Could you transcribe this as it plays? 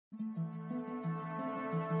Nang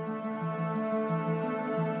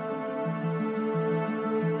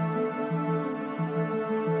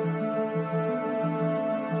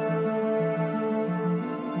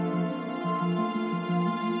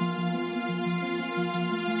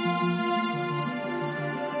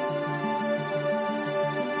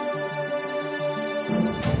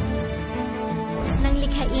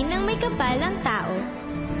likhain ng may kapalang tao,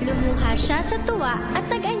 lumuha siya sa tuwa at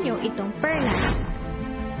nag-anyo itong perlas.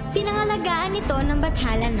 Pinangalagaan ito ng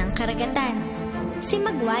bathala ng karagatan, si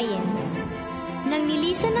Magwayen. Nang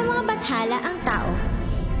nilisan ng mga bathala ang tao,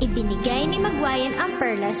 ibinigay ni Magwayen ang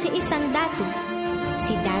perlas sa isang datu,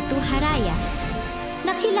 si Datu Haraya.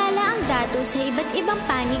 Nakilala ang datu sa iba't ibang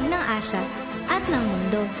panig ng Asya at ng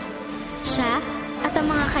mundo. Siya at ang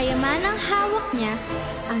mga kayamanang hawak niya,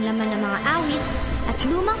 ang laman ng mga awit at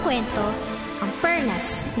lumang kwento, ang perlas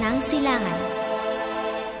ng silangan.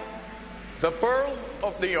 The Pearl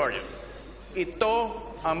of the Orient. Ito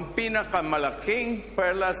ang pinakamalaking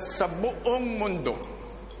perlas sa buong mundo.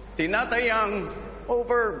 Tinatayang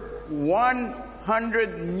over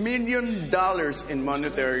 $100 million in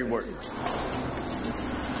monetary worth.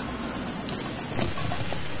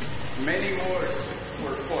 Many wars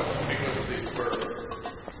were fought because of this pearl.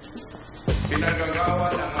 Pinagagawa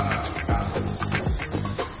ng mga Catholic,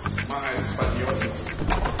 mga Espanyol,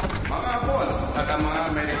 mga Hapon at ang mga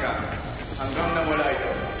Amerikano hanggang nawala ito.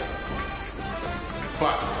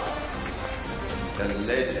 But the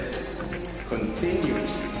legend continues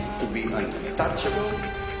to be untouchable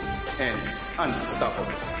and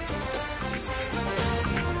unstoppable.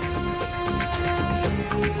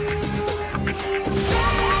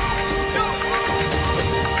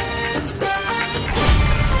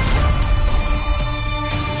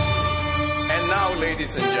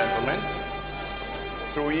 Ladies and gentlemen,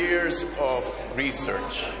 through years of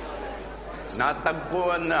research,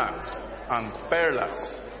 natagpuan na ang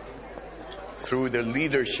perlas through the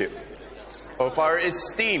leadership of our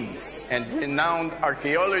esteemed and renowned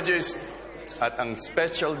archaeologist at ang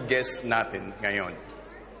special guest natin ngayon,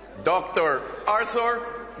 Dr. Arthur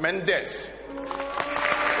Mendez.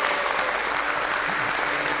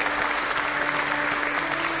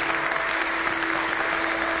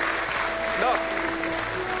 Doc,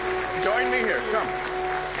 join me here. Come.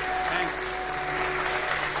 Thanks.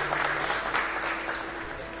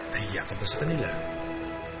 Nahiya ka ba sa kanila?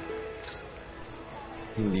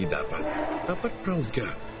 Hindi dapat. Dapat proud ka.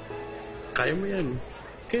 Kaya mo yan.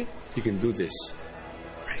 Okay? You can do this.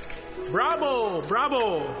 Right. Bravo!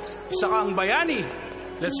 Bravo! Isa kang bayani.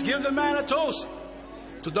 Let's give the man a toast.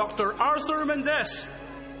 To Dr. Arthur Mendez.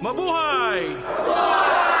 Mabuhay!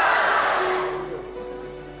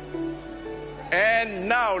 And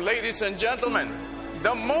now, ladies and gentlemen,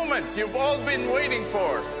 the moment you've all been waiting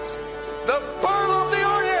for, the Pearl of the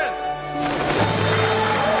Orient!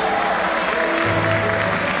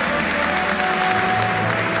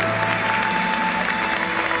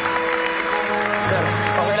 Sir,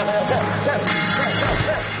 okay lang kayo, sir.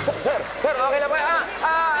 Sir, okay lang kayo.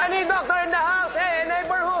 I need doctor in the house. Hey,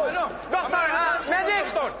 neighborhood. Ano? Doctor, medic!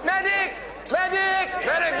 Medic! Medic!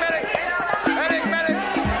 Medic, medic! Medic, medic!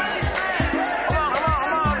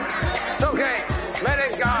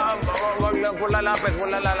 Medic, wag lalapit, no?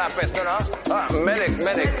 Medic.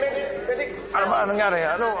 Ano ba nangyari?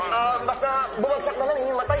 Basta bumagsak na lang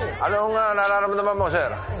yung matay. Anong nararamdaman mo, sir?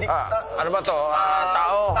 Ano ba to?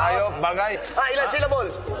 Tao, hayop, bagay? Ilan syllable?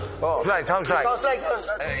 Flight, sound flight. Sounds like,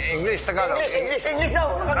 English, Tagalog. English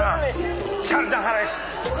daw. Cardiac arrest.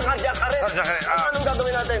 Cardiac arrest. Anong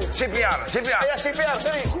gagawin natin? CPR. Kaya CPR,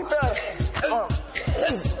 sorry, CPR.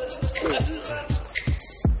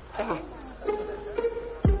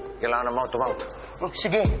 Kailangan mo tumount.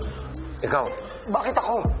 Sige. Ikaw, Bakit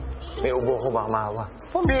ako? may ubo ko, baka mahawa.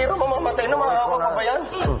 Pambira, mamamatay na, mahahawa ka ba yan?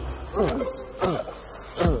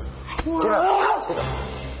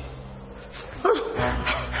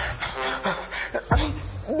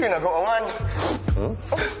 Binagoongan.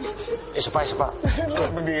 Isa pa.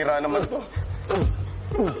 Pambira naman to.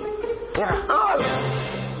 Tira.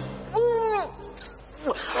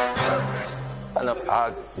 Ano?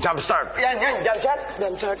 Jump start. Yan, jump shot.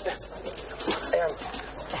 Ayan.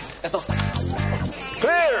 Ito.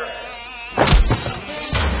 Clear!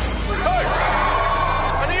 Hoy!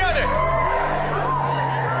 Ano yan eh?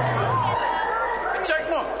 Check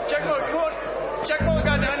mo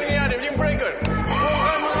agad ano nangyari. Yung breaker. Kuha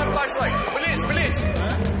ka mga flashlight. Bilis!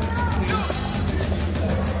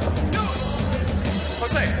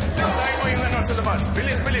 Jose, tayo mo yung ano sa labas.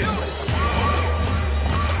 Bilis!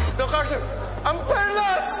 Doc Arthur, ang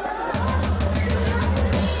perlas!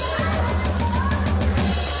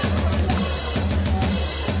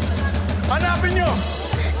 Hanapin nyo!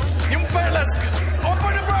 Yung perlas!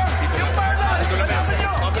 Open the bar! Yung perlas! Hanapin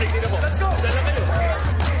nyo! Let's go!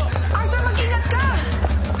 Arthur, mag-ingat ka!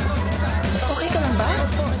 Okay ka lang ba?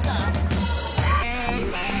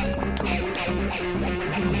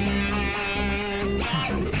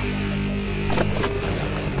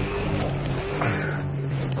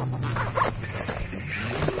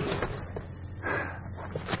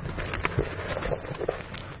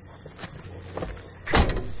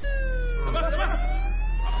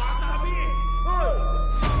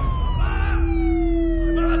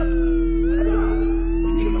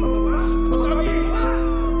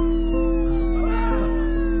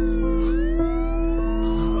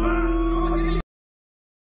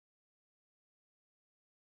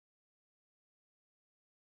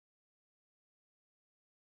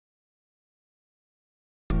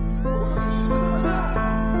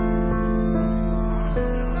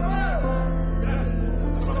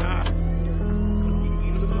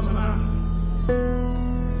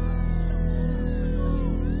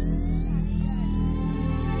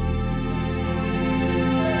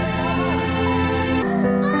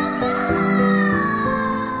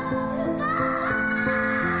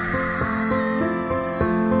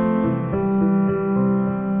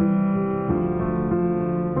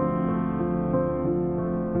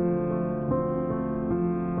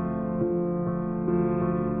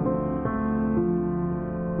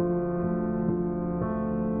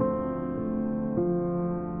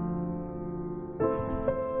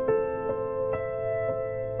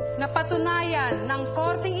 Napatunayan ng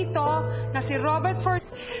korteng ito na si Robert Ford...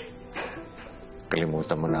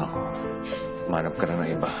 Kalimutan mo na ako. Manap ka na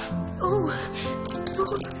ng iba. Oh, Robert.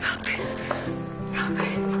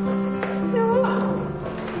 No.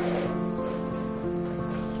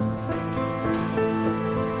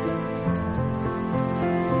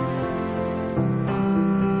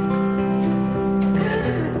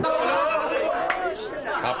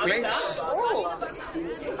 Couplings?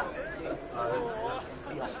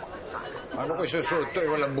 Ano ko susuot to?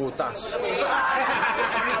 Walang butas.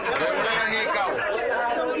 Kaya wala nang ikaw.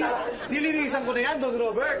 Nilinisan ko na yan, Don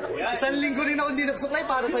Robert. Isang linggo rin ako hindi nagsuklay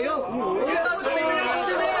para sa'yo.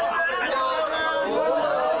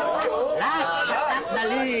 Last but not the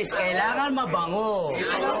least, kailangan mabango.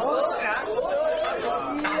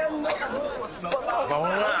 Bango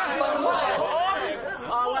nga.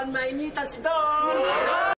 Awan mainitan si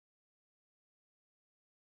Don.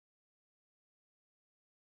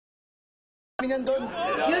 Yan, Don.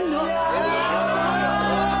 Yun, no?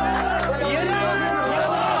 Yun, no?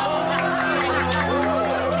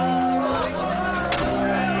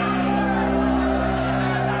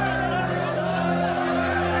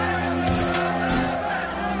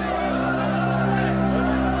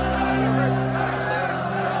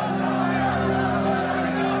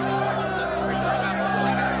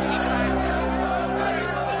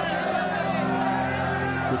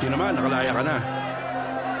 Buti naman, nakalaya ka na.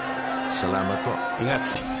 Salamat po. Ingat.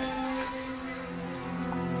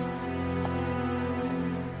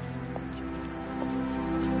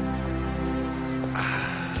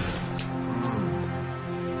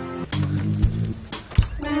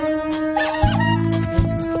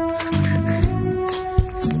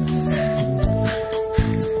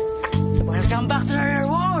 Welcome back to our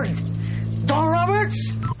world, Don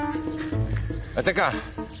Roberts! Teka,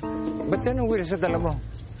 ba't yan ang wheels sa dala mo?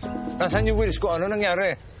 Nasaan yung wheels ko? Ano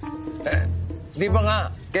nangyari? Di ba nga,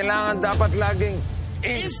 kailangan dapat laging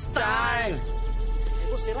in style?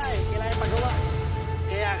 Ito sira eh, kailangan pagawa.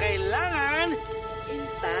 Kaya kailangan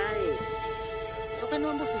hintay. Okay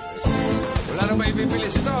naman, boss eh. Wala na ba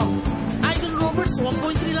ipipilis ito? Idol Roberts,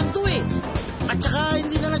 1.3 lang to eh. At saka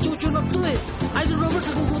hindi na na-tune up to eh. Idol Roberts,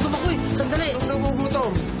 nagugutom ako eh. Sandali. Anong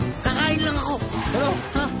nagugutom? Kakain lang ako. Ano?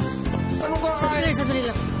 Ha? Anong kakain? Sandali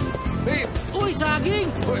lang. Hey! Uy, saging!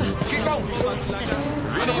 Uy, Kikong!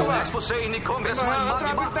 Ano ka ba? Expose ni Congressman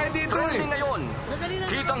Makakatraffic tayo dito eh. Trending ngayon.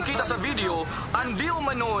 Kitang-kita sa video, ang di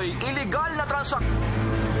umano'y illegal na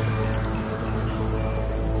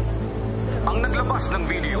Ang naglabas ng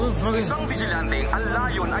video, isang vigilante ang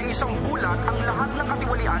layon ay isang bulat ang lahat ng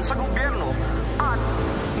katiwalian sa gobyerno at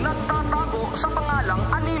nagtatago sa pangalang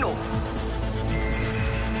Anino.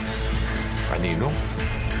 Anino?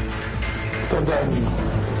 Tandaan niyo,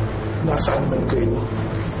 nasaan man kayo,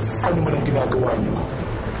 ano man ang ginagawa niyo,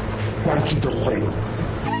 nakikita ko kayo.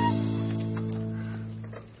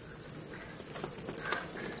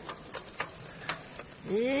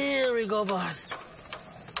 Here we go, boss.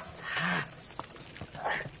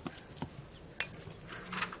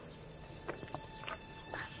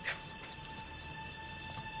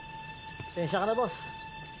 Sensya ka na, boss.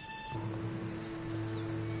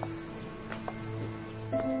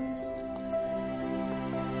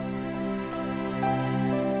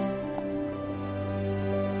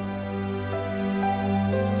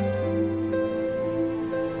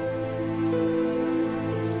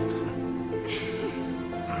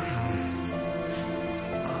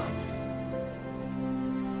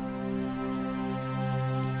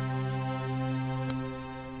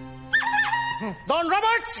 Don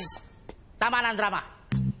Roberts! Tama na ang drama.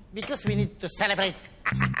 Because we need to celebrate.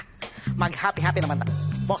 Mag-happy-happy naman tayo.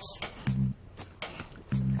 Boss.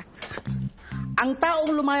 Ang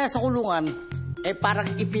taong lumaya sa kulungan ay parang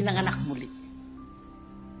ipinanganak muli.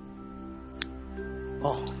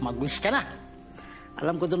 Oh, mag-wish ka na.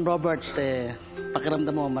 Alam ko Don Robert,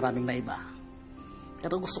 pakiramdam mo maraming naiba.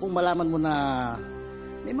 Pero gusto kong malaman mo na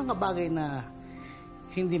may mga bagay na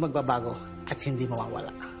hindi magbabago at hindi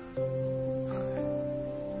mawawala.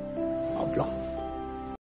 Pablo.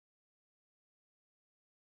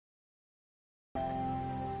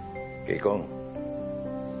 Kikong,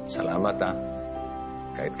 salamat ha.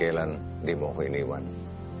 Kahit kailan, di mo ako iniwan.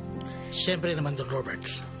 Siyempre naman, Don Robert.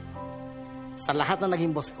 Sa lahat na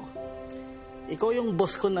naging boss ko, ikaw yung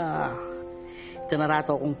boss ko na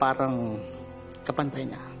tinarato kong parang kapantay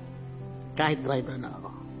niya. Kahit driver lang ako.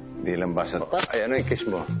 Di lang ba sa... Ay, ano yung kiss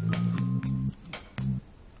mo?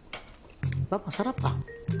 Ba, masarap pa.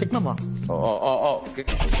 Tikman mo. Oo.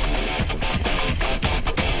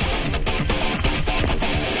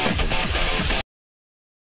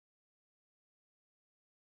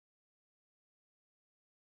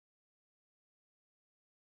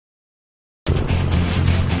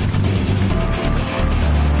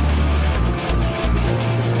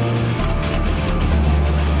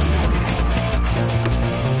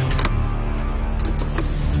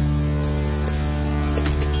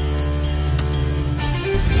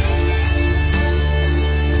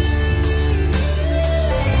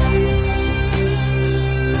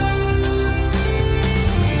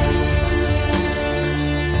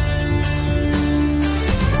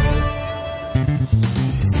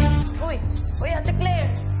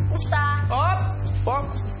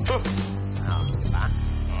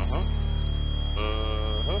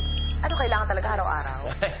 Ano kailangan talaga araw-araw?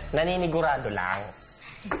 Naninigurado lang.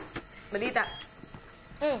 Balita.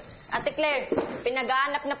 Ate Claire,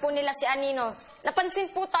 pinagaanap na po nila si Anino. Napansin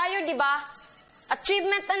po tayo, di ba?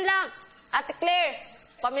 Achievement lang. Ate Claire,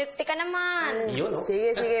 pamilti ka naman. Yun, no?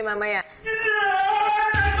 Sige, mamaya.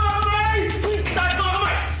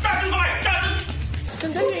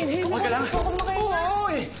 Sandali, inhale. Okay lang. Oo,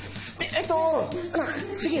 eh. Ito.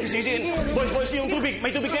 Sige. Boys, yung tubig.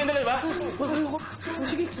 May tubig kayo dala, ba?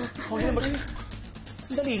 Sige. Okay lang ba?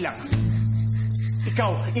 Dali lang.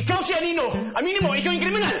 Ikaw si Anino. Aminin mo, ikaw yung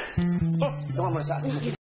kriminal. Ito ka muna sa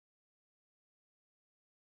akin.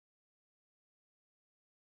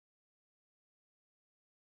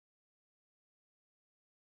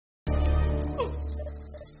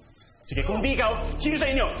 Sige, kung di ikaw, sino sa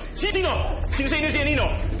inyo? Sino? Sino sa inyo si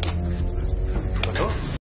Anino? Ano?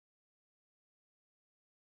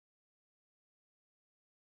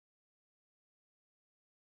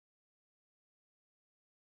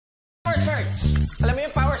 Power surge. Alam mo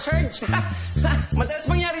yung power surge? Madalas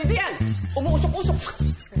mangyari yan. Umuusok-usok.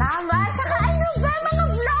 Tama. Tsaka ano ba? Mga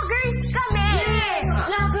vloggers kami. Yes!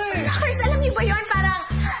 Vloggers. Alam niyo ba yun? Parang,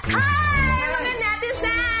 hi! Mga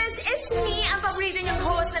netizens! It's me, ang paborito niyong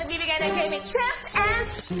host na nagbibigay ng gaming tips and...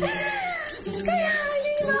 Kaya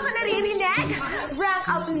hindi niyo ba ako naririnig? Rank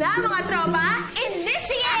up na mga tropa.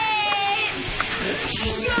 Initiate!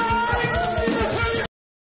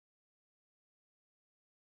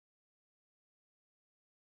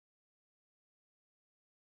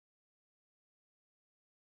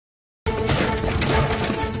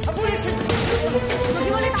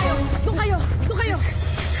 Maghiwalay tayo. Doon kayo.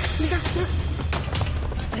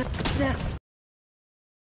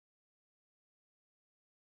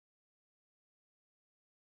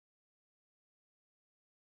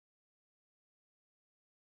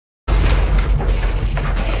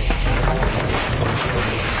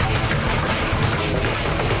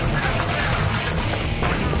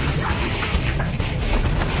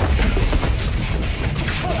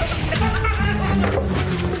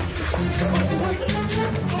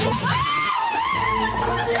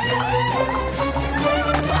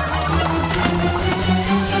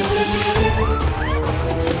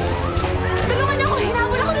 Tulungan niyo ako!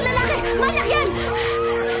 Hinabol ako ng lalaki! Manyak yan!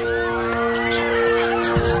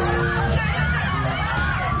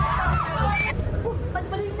 Ba't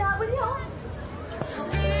pala yung hinabol niyo?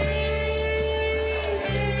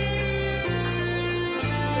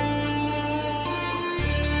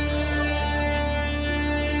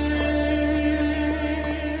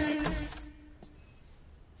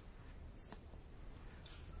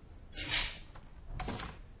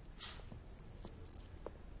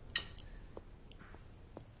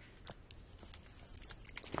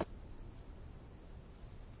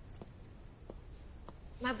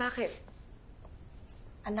 Ma, bakit?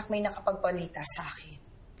 Anak, may nakapagbalita sa akin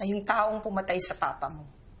na yung taong pumatay sa papa mo,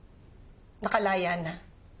 nakalaya na.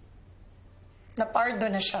 Napardo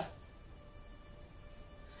na siya.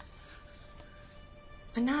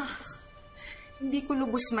 Anak, hindi ko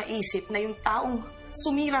lubos maisip na yung taong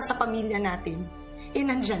sumira sa pamilya natin,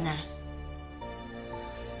 nandyan na.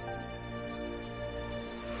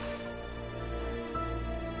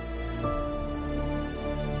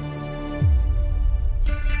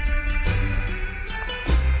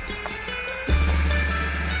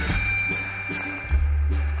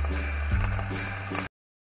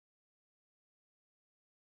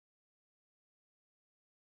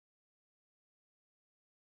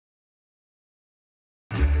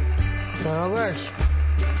 Don Roberts!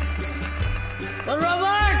 Don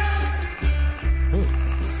Roberts!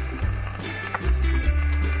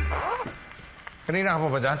 Kanina ka pa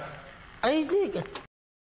ba dyan? Ay, hindi.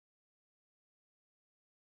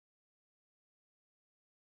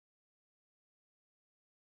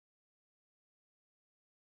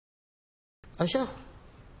 Siya?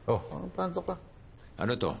 Oh. Pantok ka.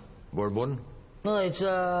 Ano to? Bourbon? No, it's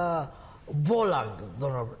bolag,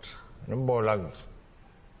 Don Roberts. Anong bolag?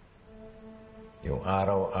 Yung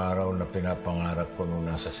araw-araw na pinapangarap ko nung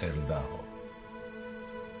nasa selda ako.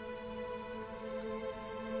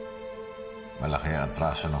 Malaki ang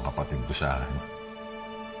atraso ng kapatid ko sa akin.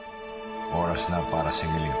 Oras na para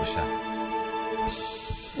singilin ko siya.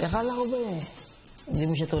 Akala ko ba hindi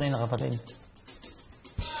mo siya tunay na kapatid?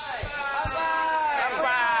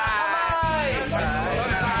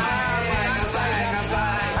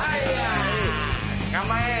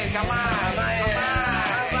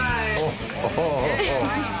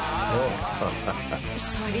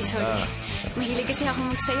 Sorry. Mahilig kasi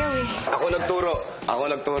ako magsayaw eh. Ako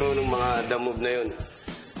nagturo ng mga the move na yun.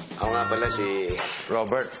 Ako nga pala si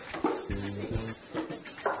Robert.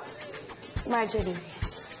 Marjorie.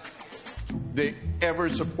 The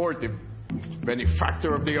ever-supportive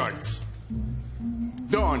benefactor of the arts.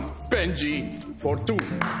 Don Benji for 2.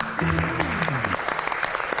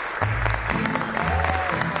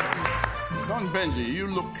 Don Benji,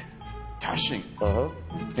 you look dashing.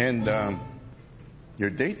 And your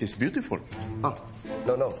date is beautiful.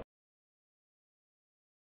 No.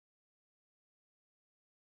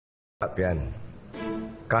 Yan.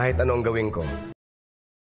 Kahit anong gawin ko.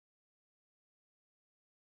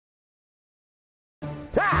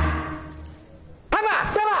 Tama!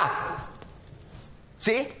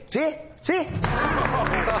 See?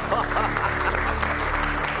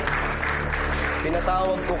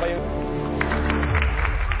 Pinatawag ko kayo.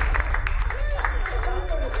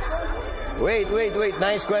 Wait.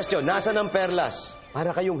 Nice question. Nasaan ang perlas? Para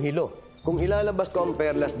kayong hilo. Kung ilalabas ko ang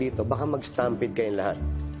perlas dito, baka mag-stampede kayong lahat.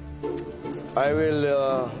 I will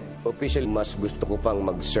officially mas gusto ko pang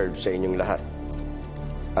mag-serve sa inyong lahat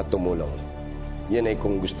at tumulong. Yan ay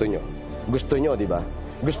kung gusto nyo. Gusto nyo, di ba?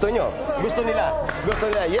 Gusto nyo? Gusto nila?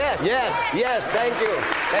 Yes. Thank you.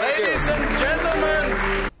 Ladies and gentlemen!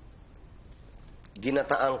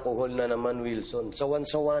 Ginataang kuhol na naman, Wilson.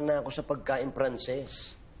 Sawan-sawa na ako sa pagkain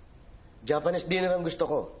Pranses. Japanese dinner ang gusto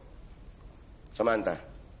ko. Samantha,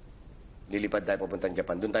 lilipad tayo papuntang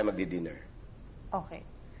Japan. Doon tayo magdi-dinner. Okay.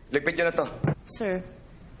 Ligpit nyo na to. Sir,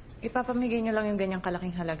 ipapamigay niyo lang yung ganyang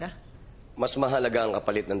kalaking halaga? Mas mahalaga ang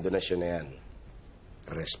kapalit ng donasyon na yan.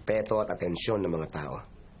 Respeto at atensyon ng mga tao.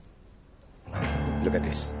 Look at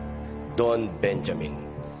this. Don Benjamin.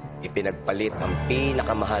 Ipinagpalit ang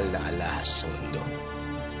pinakamahal na alahas sa mundo.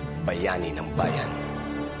 Bayani ng bayan.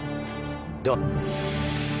 Don.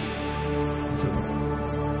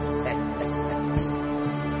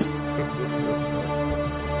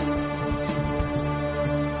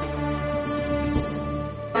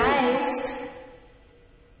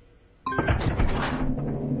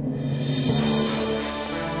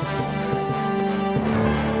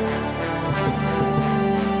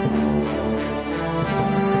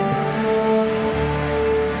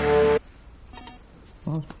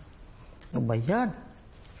 Ano ba yan?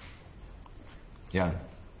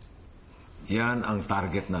 Yan ang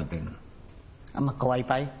target natin. Ang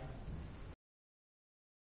magka-wifi?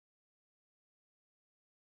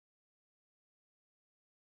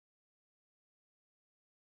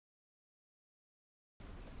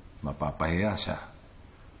 Mapapahiya siya.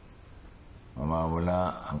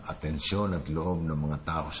 Mamawala ang atensyon at loob ng mga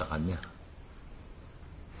tao sa kanya.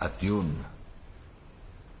 At yun,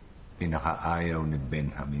 pinakaayaw ni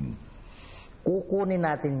Benjamin. Kukunin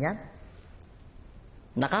natin yan?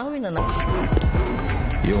 Nakawin na na.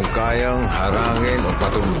 Yung kayang harangin o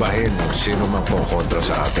patumbahin ng sino mang kukontra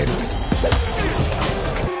sa atin.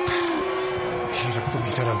 Hirap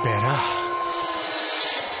kumita ng pera.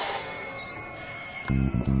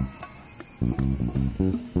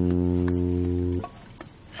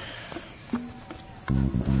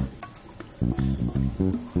 Ang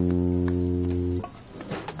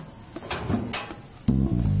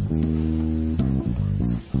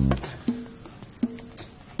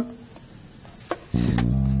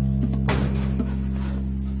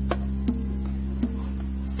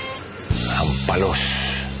palos.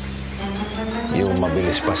 Yung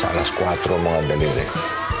mabilis pa sa alas 4 mga daliri.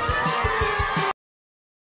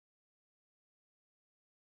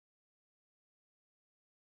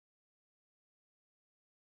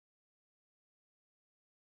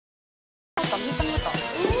 Pagitan mo to.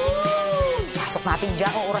 Pasok natin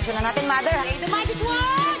dyan kung orasyon na natin, Mother. Hey, the magic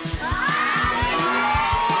word!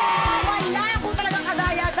 Wala ko talagang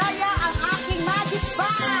kadaya-daya ang aking magic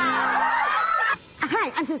bar!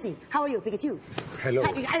 Hi, I'm Susie. How are you, Pikachu? Hello.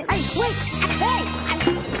 Ay, wait! Hey!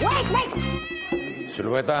 Wait!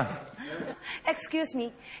 Sulweta. Excuse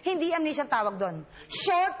me, hindi amnesia ang tawag doon.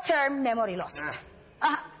 Short-term memory lost.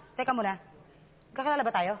 Teka muna. Kakilala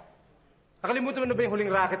ba tayo? Nakalimutan mo na ba yung huling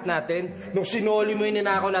racket natin? Nung sinoli mo yung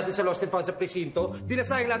ninakaw natin sa Lost and Found sa presinto,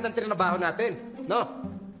 dinasayang lahat ng trinabaho natin. No?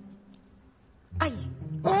 Ay,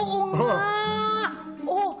 oo nga!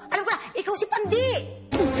 Oo, alam ko na, ikaw si Pandi!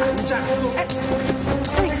 Siya!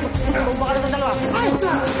 Kung baka na itong dalawa. Ay!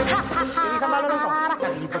 Isang bala lang to.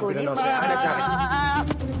 Nalipag ko na lang siya. Ano, Jacket?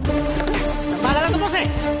 Bala lang to, boss eh!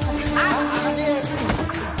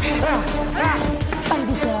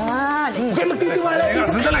 Pandigan! Huwag magtitiwala!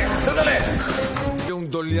 Sandali! Yung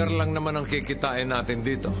dolyar lang naman ang kikitain natin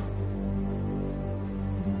dito.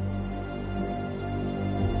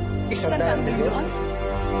 Isang daan milyon?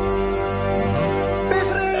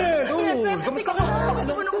 Befred! Kamusta ka?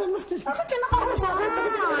 Bakit ka nakakusakan?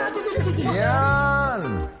 Yan!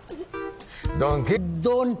 Don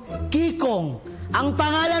Kikong. Ang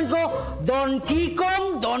pangalan ko, Don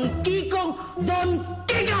Kikong!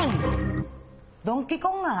 Donkey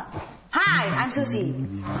Kong nga. Hi, I'm Susie.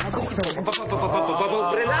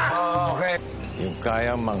 Relax! Okay. Yung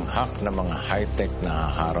kaya manghak na mga high-tech na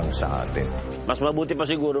haharang sa atin. Mas mabuti pa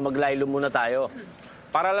siguro maglaylo muna tayo.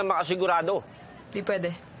 Para lang makasigurado. Di pwede.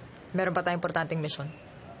 Meron pa tayong importanteng mission.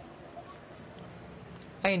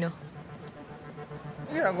 Ayun o.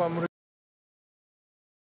 Ginagawa mo rin.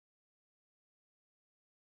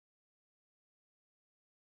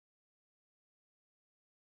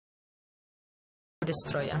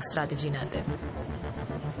 Destroy ang strategy natin.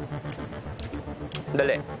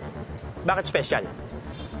 Dali. Bakit special?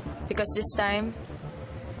 Because this time,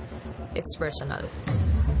 it's personal.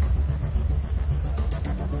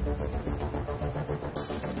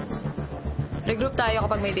 Regroup tayo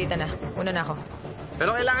kapag may data na. Una na ako.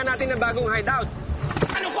 Pero kailangan natin ng bagong hideout.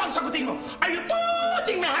 Ano ko ang sagutin mo? Are you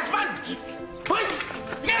putting my husband? Hoy!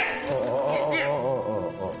 Yeah!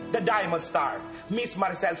 The Diamond Star, Miss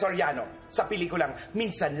Maricel Soriano, sa pelikulang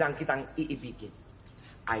Minsan Lang Kitang Iibigin.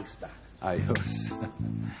 Ayos ba? Ayos.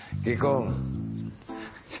 Kikong,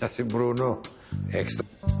 siya si Bruno. Extra.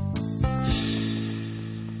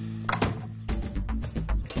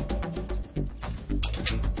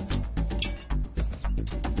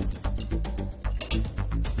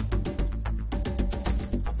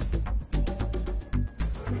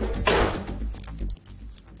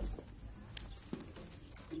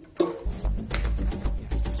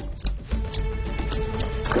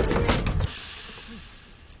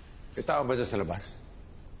 May tao ba dyan sa labas?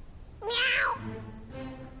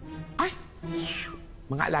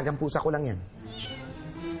 Mga alagang pusa ko lang yan.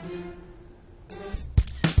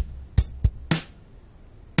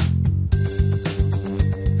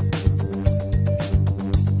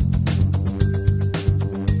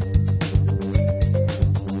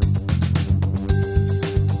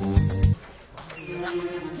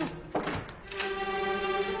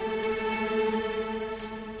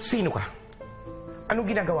 Sino ka? Anong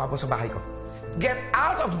ginagawa mo sa bahay ko? Get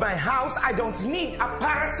out of my house! I don't need a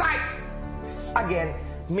parasite! Again,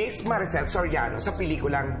 Miss Maricel Soriano sa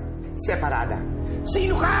pelikulang Separada.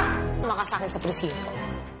 Sino ka? Makasakit sa presinto.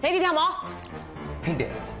 Naiintindihan mo? Hindi.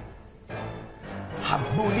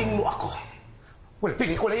 Habulin mo ako. Well,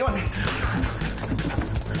 pelikula yun.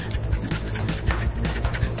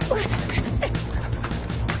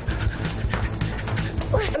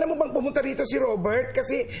 Alam mo bang pumunta rito si Robert?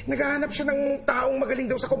 Kasi naghahanap siya ng taong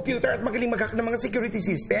magaling daw sa computer at magaling mag-hack ng mga security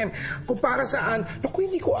system. Kung para saan, naku,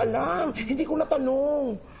 hindi ko alam. Hindi ko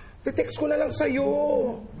natanong. Te-text ko na lang sa'yo.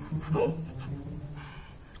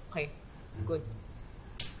 Okay, good.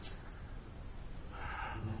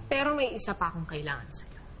 Pero may isa pa akong kailangan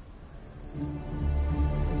sa'yo.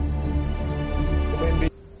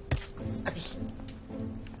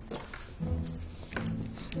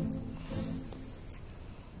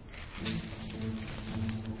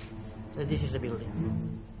 So this is the building.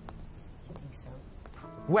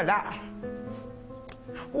 Wala.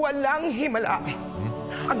 Walang himala.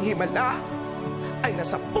 Ang himala ay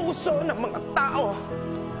nasa puso ng mga tao.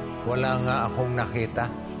 Wala nga akong nakita.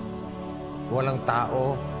 Walang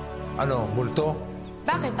tao. Ano, multo?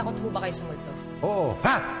 Bakit? Takot ho ba kayo sa multo? Oo.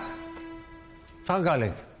 Ha? Saan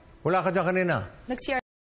galing? Wala ka dyan kanina. Nag-CR.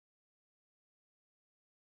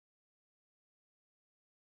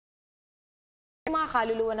 Mga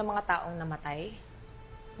kaluluwa ng mga taong namatay,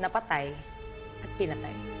 napatay, at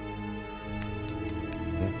pinatay.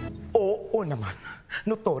 Oo naman.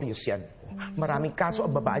 Notorious yan. Maraming kaso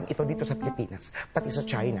ang babaeng ito dito sa Pilipinas, pati sa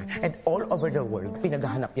China, and all over the world,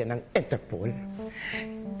 pinaghahanap yan ng Interpol,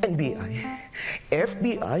 NBI,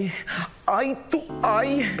 FBI, eye to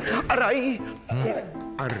eye, aray,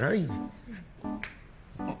 aray.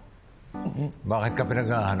 Bakit ka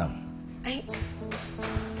pinaghahanap? Ay.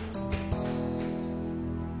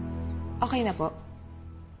 Okay na po.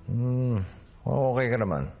 Okay ka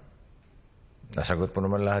naman. Nasagot mo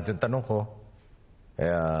naman lahat yung tanong ko.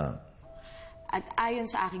 Kaya... At ayon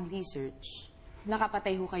sa aking research,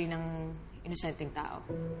 nakapatay ho kayo ng inosenteng tao.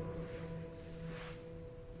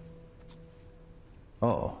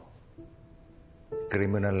 Oo.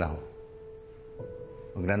 Kriminal ako.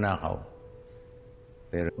 Magnanakaw.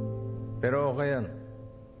 Pero okay yan.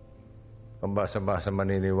 Kung basa-basa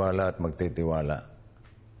maniniwala at magtitiwala.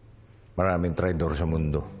 Maraming traidor sa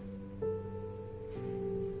mundo.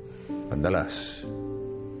 Madalas,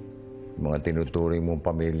 mga tinuturing mong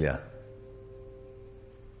pamilya,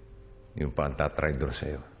 yung pa ang tatraidor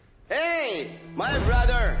sa'yo. Hey! My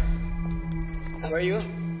brother! How are you?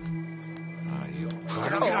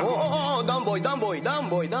 Dumb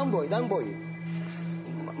boy.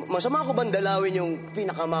 Masama ko bang dalawin yung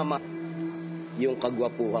pinakamama, yung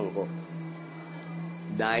kagwapuhan ko?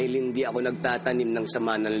 Dahil hindi ako nagtatanim ng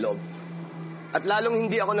sama ng loob. At lalong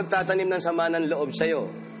hindi ako nagtatanim ng sama ng loob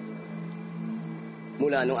sa'yo.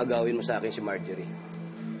 Mula nung agawin mo sa akin si Marjorie.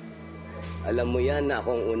 Alam mo yan na ako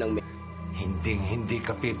ang unang... Hindi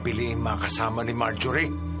ka pipiliin makasama ni Marjorie.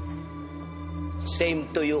 Same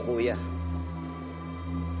to you, kuya.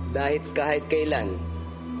 Dahil kahit kailan,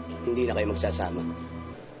 hindi na kayo magsasama.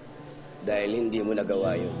 Dahil hindi mo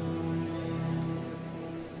nagawa yun.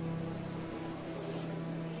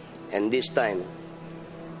 And this time,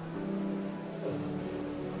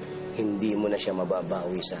 hindi mo na siya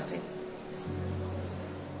mababawi sa akin.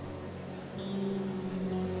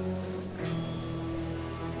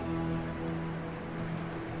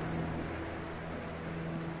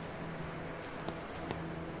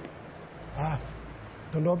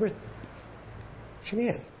 Don Robert. Sino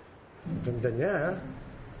yan? Ganda niya, ha?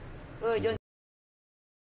 Uy, John.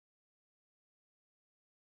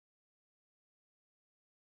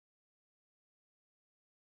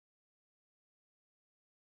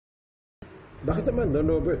 Bakit naman,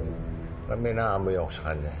 Don Robert? May naamoy ako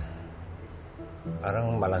sa kanya.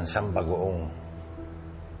 Parang malansang bagoong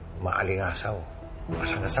maalingasaw.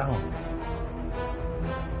 Masangasang.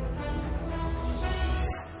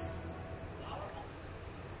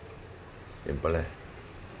 Yan pala.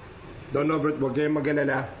 Don Robert, huwag kayong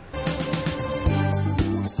mag-alala.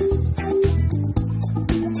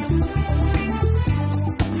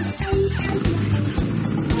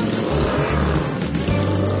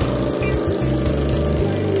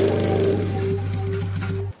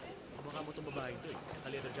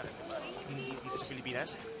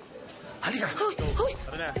 Halika! Hoy!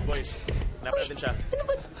 Tara na, boys. Hanapin natin siya. Ano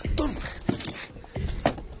ba? Don!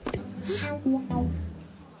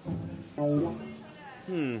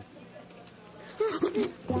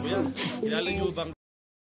 Kuya, kilala niyo bang...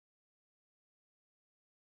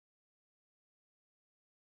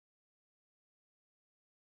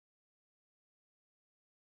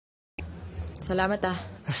 Salamat, ah.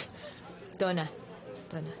 Donna.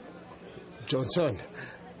 Johnson.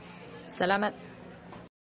 Salamat.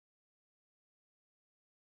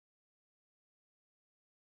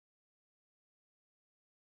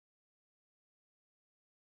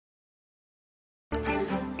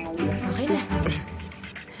 Okay na.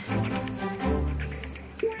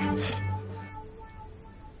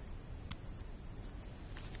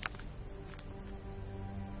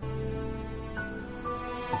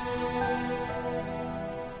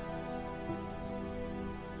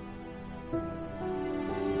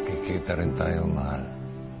 Kikita rin tayo, mahal.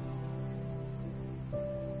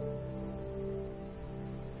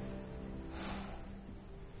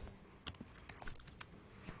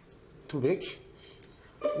 Tubig?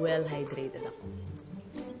 Well hydrated ako.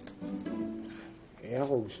 Kaya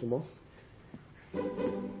ako, gusto mo?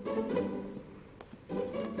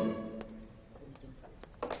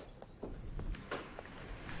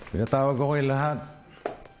 Pinatawag ko kayo lahat.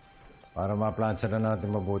 Para maplansya na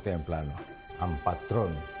natin mabuti ang plano. Ang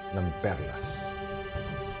patron ng perlas.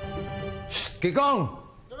 Shh! Kikong!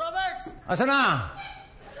 Roberts! Asa na?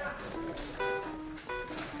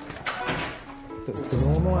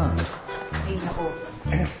 Tulungan mo nga. Ay, naku.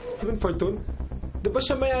 Even Fortune? Di ba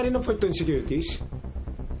siya may-ari ng Fortune Securities?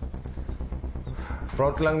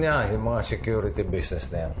 Front lang niya yung mga security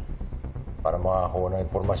business na yan. Para makakuha ng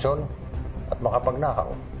impormasyon at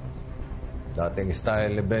makapagnakaw. Dating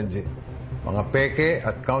style ni Benji. Mga peke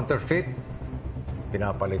at counterfeit,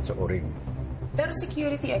 pinapalit sa orig. Pero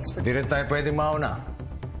security expert. Hindi rin tayo pwedeng mauna.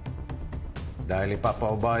 Dahil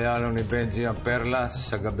ipapaubaya lang ni Benji ang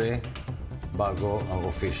perlas sa gabi bago ang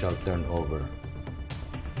official turnover.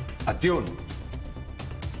 At yun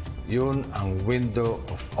ang window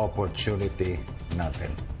of opportunity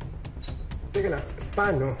natin. Teka lang,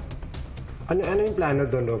 paano? Ano yung plano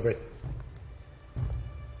doon, Robert?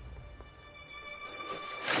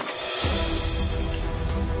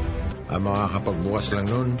 Ang makakapagbukas lang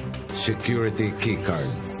nun, security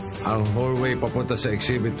keycard. Ang hallway papunta sa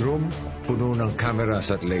exhibit room, puno ng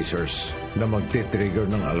cameras at lasers na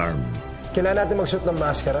magti-trigger ng alarm. Kailangan natin magsuot ng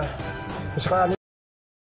maskara. Kung sakali.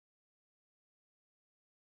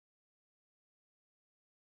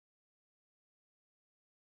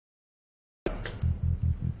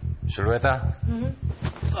 Sulweta,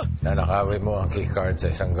 nanakawin mo ang keycard sa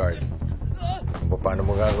isang guard. Kung paano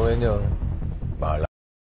mo gagawin yun, bahala.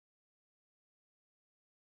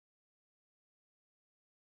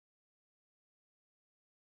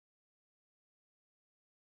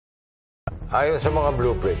 Ayon sa mga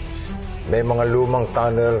blueprints, may mga lumang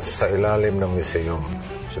tunnels sa ilalim ng museum.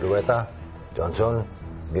 Sulweta, Johnson,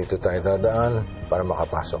 dito tayo dadaan para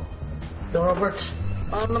makapasok. Don Roberts,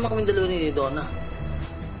 paano naman kami dalawa ni Donna?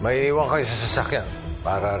 May iwan kayo sa sasakyan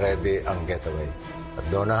para ready ang getaway. At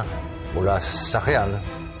Donna, mula sa sasakyan,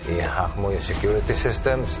 i-hack mo yung security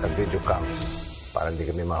systems at video cams para hindi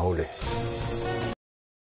kami mahuli.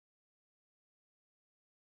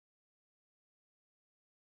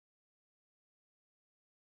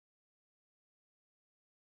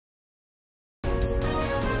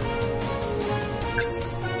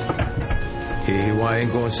 Hihiwain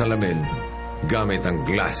ko ang salamin gamit ang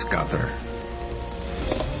glass cutter.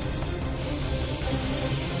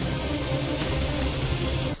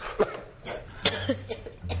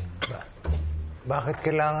 Bakit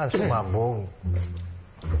kailangan sumabog?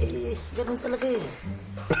 Ganun talaga eh.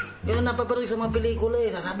 Ganun napaparoy sa mga pelikula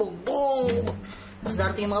eh. Sasabog, boom! Tapos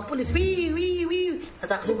darating yung mga pulis, wii, wii, wii!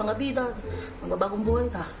 Atakas yung mga bida. Mga bagong buhay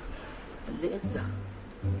ta. Hindi.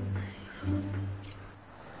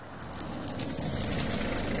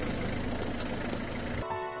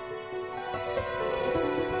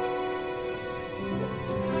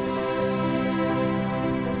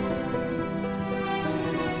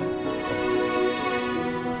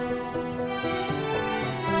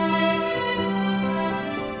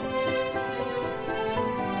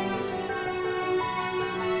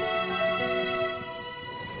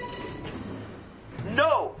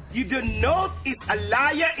 No! You do not is a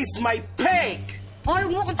liar is my peg! Hoy,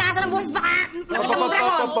 huwag mo kong taasan ng boses baka...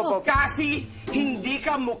 Kasi hindi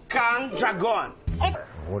ka mukhang dragon.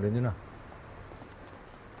 Huli nyo na.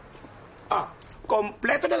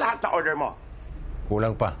 Kompleto na lahat na order mo.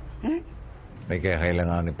 Kulang pa. May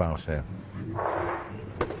kailanganin pa ako sa'yo.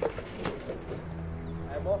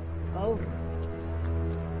 Ayaw mo? Oo.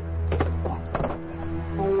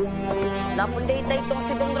 Lapon data itong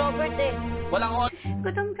si Don Robert eh. Walang order.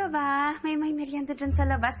 Gutom ka ba? May merienda dyan sa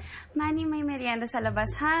labas. Manny, may merienda sa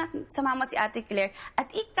labas, ha? Sama mo si Ate Claire.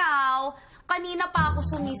 At ikaw, kanina pa ako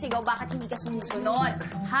sumisigaw. Bakit hindi ka sumusunod?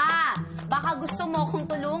 Ha? Baka gusto mo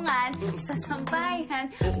kong tulungan sa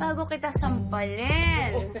sampayan bago kita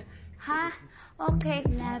sampalin. Ha? Okay,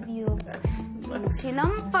 love you.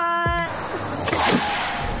 Sinampat!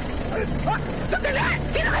 Sandali!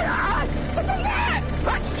 Sino kayo? Sandali!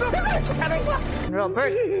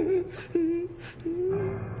 Robert!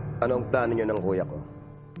 Anong plano nyo ng kuya ko?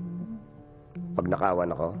 Pag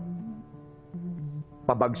nakawan ako?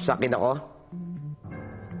 Pabagsakin ako?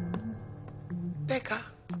 Teka,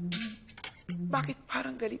 bakit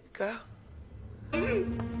parang galit ka?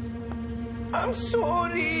 I'm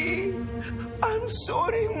sorry. I'm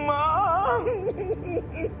sorry, Mom.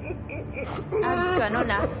 Ganun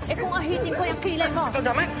na. Eh kung ahitin ko yung kilay mo. Ito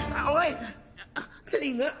naman. Oy. Dali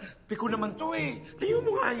nga. Piko naman to eh. Layo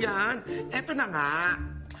mo nga yan. Eto na nga.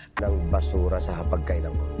 Ng basura sa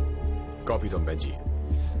hapagkainan ko. Copy, Don Benji.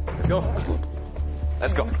 Let's go.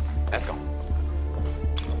 Let's go. Let's go.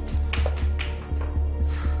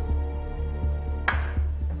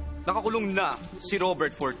 Nakakulong na si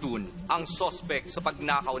Robert Fortune, ang sospek sa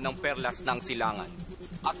pagnakaw ng perlas ng silangan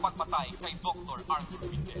at pagpatay kay Dr. Arthur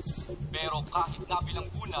Mendez. Pero kahit nabilang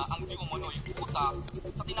una ang di umano'y utak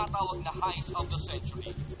sa tinatawag na heist of the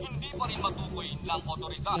century, hindi pa rin matukoy ng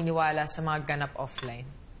otoridad. Iniwala sa mga ganap offline.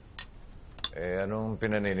 Anong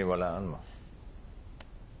pinaniniwalaan mo?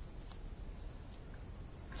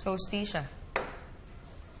 So, hostisya.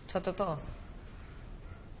 Sa totoo.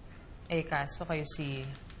 Kaso kayo si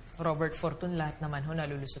Robert Fortune, lahat naman ho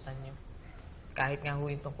nalulusutan niyo. Kahit nga ho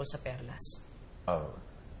yung tungkol sa perlas.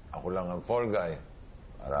 Ako lang ang fall guy.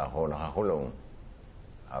 Para ako nakakulong.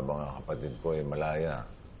 Habang ang kapatid ko ay malaya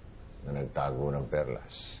na nagtago ng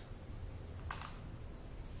perlas.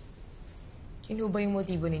 Yun ba yung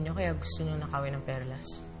motibo ninyo kaya gusto niyo nakawin ng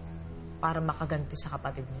perlas? Para makaganti sa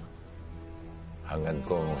kapatid niyo? Hangad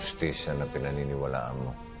ko ang hustisya na pinaniniwalaan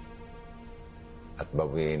mo. At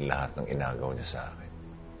bawiin lahat ng inagaw niya sa akin.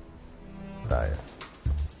 Tayo.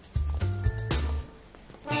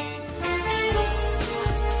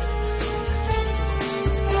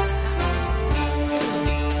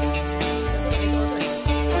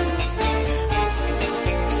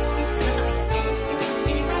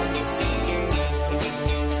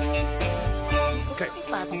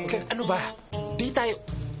 Ano ba? Di tayo...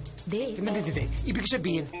 Di. Ibig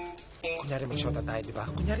sabihin, kunyari mag-shota tayo, di ba?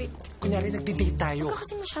 Kunyari nagdi-date tayo. Huwag ka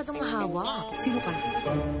kasi masyadong mahawa. Sino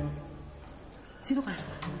ka?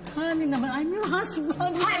 Honey naman, I'm your husband.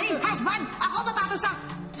 Honey, husband! Ako mapato sa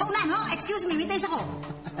unan, ho? Excuse me, wait ako.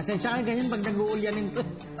 Asensya ka ganyan pag nag-uulyanin to.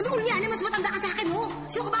 Nag-uulyanin? Mas matanda ka sa akin, ho?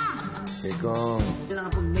 Sino ka ba? Ikaw.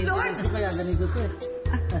 Lord! Kaya ganito to eh.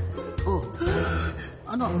 Oh.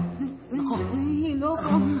 Ano? Ako. Nahihilo ko.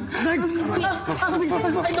 Guard!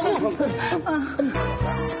 Ay, naku!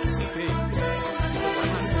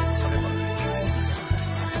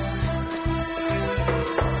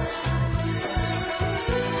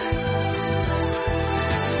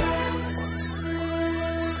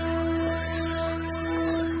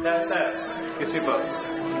 Sir, excuse me po.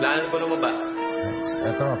 Laan po lumabas.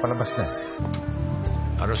 Eto, palabas na.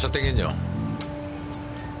 Ano sa tingin nyo?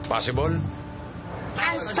 Possible?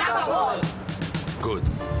 Unstapabol! Good.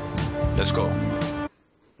 Let's go.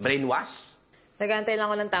 Brainwash? Nag-aantay lang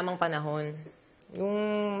ako ng tamang panahon. Yung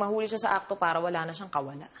mahuli siya sa akto para wala na siyang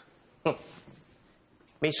kawala.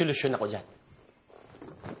 May solusyon ako dyan.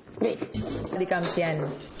 Hindi kams yan.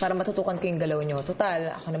 Para matutukan ko yung galaw niyo.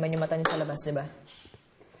 Total, ako naman yung mata niyo sa labas, di ba?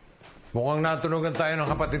 Mukhang natunugan tayo ng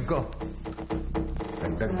kapatid ko.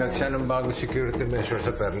 Nagdagdag siya ng bagong security measure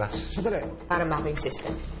sa perlas. Sandali. Para mapping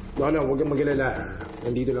system. No, huwag kang mag-alala.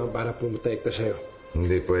 Nandito lang para pumotekta sa'yo.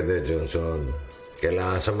 Hindi pwede, Johnson.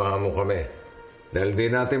 Kailangan samahan mo kami. Dahil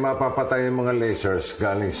di natin mapapatay yung mga lasers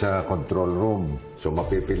galing sa control room. So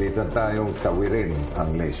mapipilitan tayong tawirin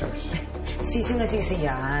ang lasers. Sisiw na sisi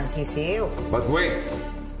yan. Sisiw. But wait!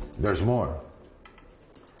 There's more.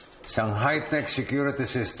 Isang high-tech security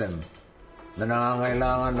system na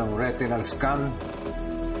nangangailangan ng retinal scan,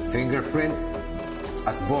 fingerprint,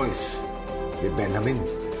 at voice ni Benjamin.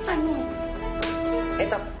 Ano?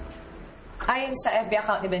 Ito. Ayon sa FB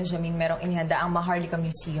account ni Benjamin, merong inihanda ang Maharlika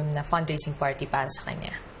Museum na fundraising party para sa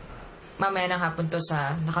kanya. Mamaya ng hapon to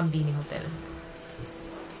sa Nakambini Hotel.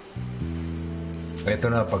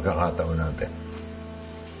 Ito na pagkakataon natin.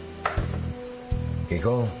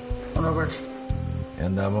 Kiko. Robert.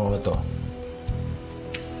 Ihanda mo ito.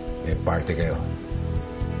 May party kayo.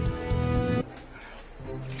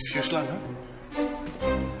 Excuse lang, ha?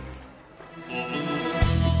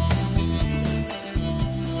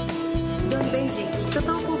 Don Benji,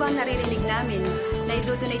 totoo po ba naririnig namin na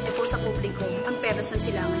idodonate po sa publiko ang peras ng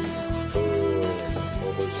silangan?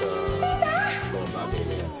 Tungkol sa mga bagay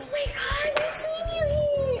na yan. Oh my God, I've seen you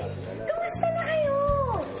here! Kamusta na kayo?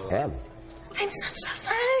 I'm such a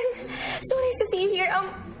fan! So nice to see you here.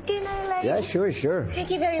 Can I like... Yeah, sure. Thank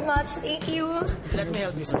you very much. Thank you. Let me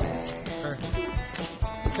help you, sir. Sir.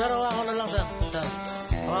 Sir, hawa ko na lang, sir.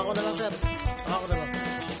 Hawa ko na lang, sir. Hawa ko na lang.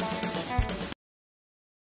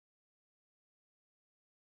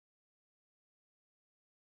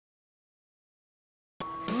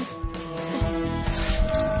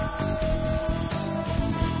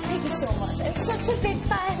 Thank you so much. I'm such a big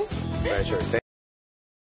fan. Pleasure.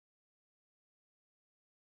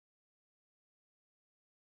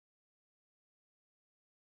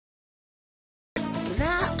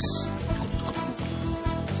 Relax.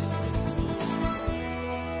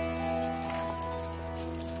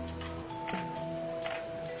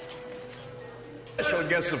 Special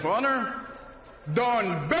guest of honor,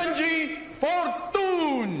 Don Benji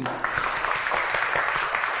Fortune!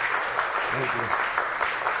 Thank you.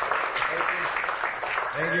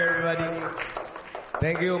 Thank you, everybody.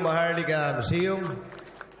 Thank you, Maharlika Museum,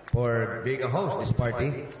 for being a host this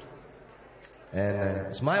party. And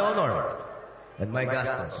it's my honor and my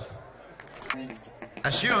gastos.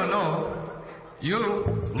 As you know,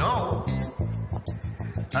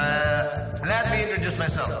 let me introduce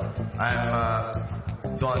myself. I'm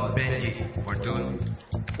Don Benji Fortune.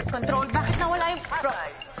 Control, bakit nawala yung...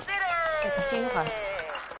 Teka, sino ka?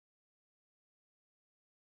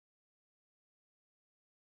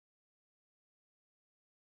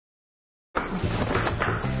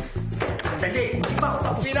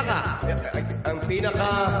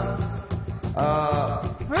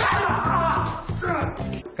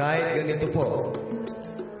 Kahit ganito po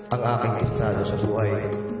ang aking estado sa buhay,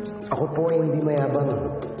 ako po ay hindi mayabang.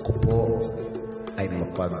 Ako po ay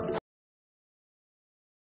mapag...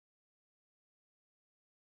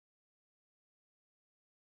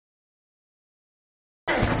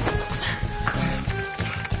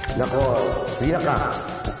 Nako, pinaka.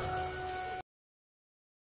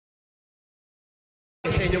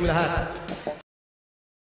 Sa inyong lahat.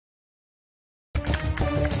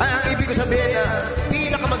 Ay, ang ibig ko sabihin na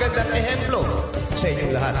pinakamagandang ehemplo sa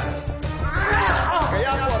inyong lahat.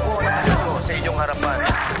 Kaya po ako sa inyong harapan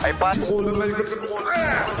ay patulungan ko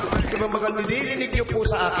sa mga nililinig niyo po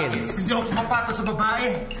sa akin. Hindi ako mapato sa babae.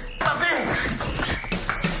 Tabi!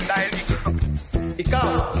 Dahil ikaw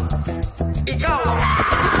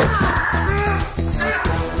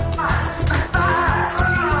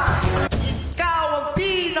ang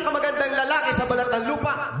pinakamagandang lalaki sa balat ng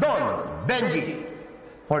lupa, Don Benji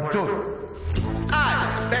Fortune.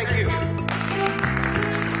 Thank you.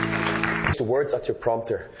 The words at your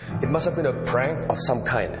prompter. It must have been a prank of some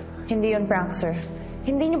kind. Hindi yun prank, sir.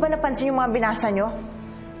 Hindi nyo ba napansin yung mga binasa nyo?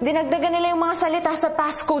 Dinagdagan nila yung mga salita sa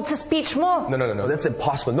passcode sa speech mo. No. That's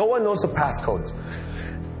impossible. No one knows the passcodes.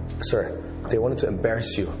 Sir, they wanted to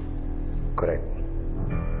embarrass you. Correct.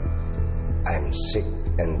 I'm sick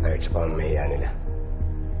and tired sa pamamahiya nila.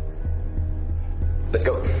 Let's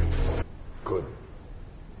go. Good.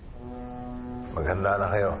 Maghanda na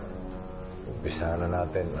kayo. Umpisa na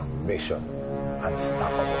natin ang mission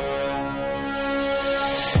Unstapabol.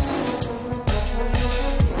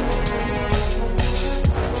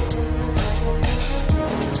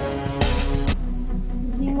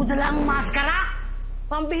 Hindi mo dala ang maskara?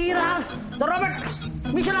 Pambihira! The Robert!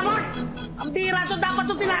 Mission abort! Ang bihira to, dapat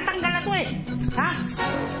to tinatanggal na to eh! Ha?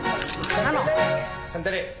 Ano?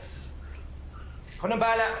 Sandali. Ako nang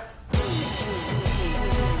bahala.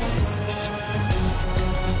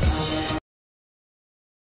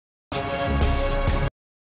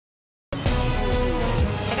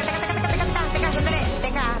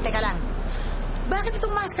 Teka lang. Bakit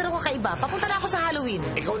itong maskara ko kaiba? Papunta na ako sa Halloween.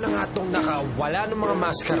 Ikaw na nga itong nakawala ng mga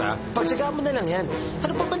maskara. Pagsagaan mo na lang yan.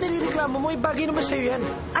 Ano pa ba nalireklamo mo? Bagay naman sa'yo yan.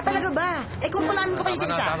 Talaga ba? Kukulamin ko kayo sa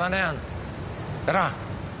isa. Tama na yan. Tara.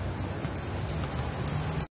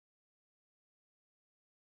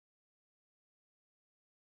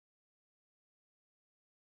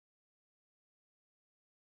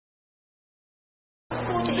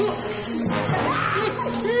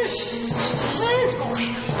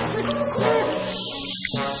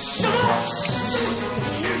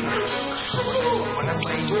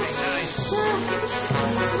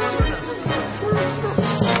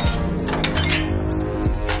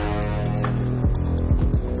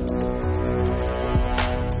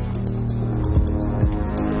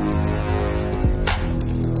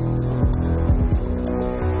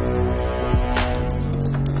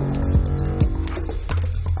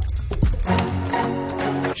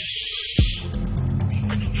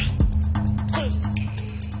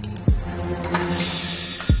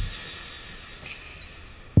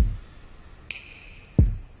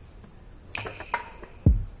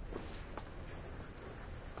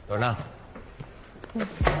 Ito na.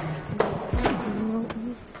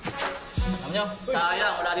 Alam nyo,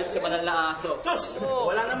 sayang, wala dito si banal na aso. Sus!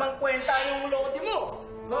 Wala namang kwenta yung lodi mo!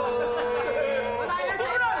 Wala yan sa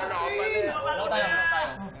ulan! Wala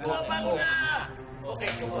tayo.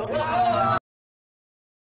 Okay.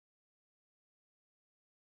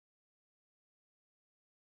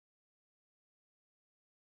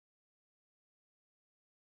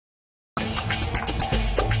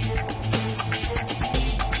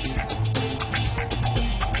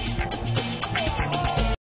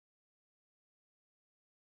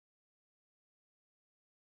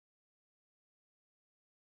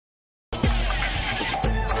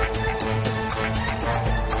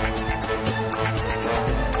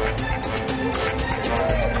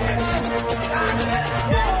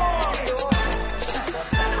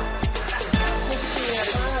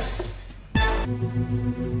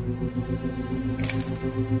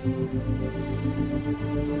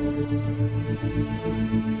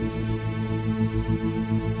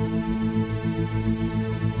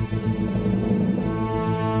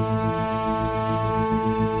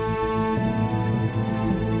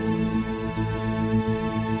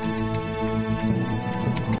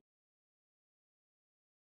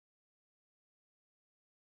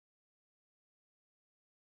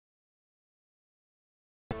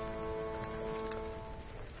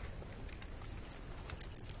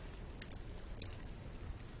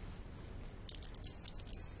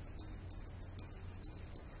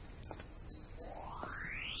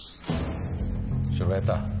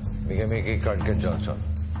 Zuleta, bigyan mo yung key card kay Johnson.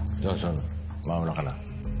 Johnson, mauna ka na.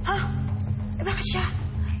 Ha? Eh, bakit siya?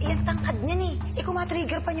 Iyan tangkad niyan eh. Eh, kung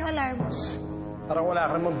ma-trigger pa niyo alarm. Parang wala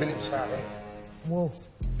ka namang bilib sa akin. Move.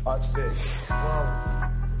 Watch this. Wow.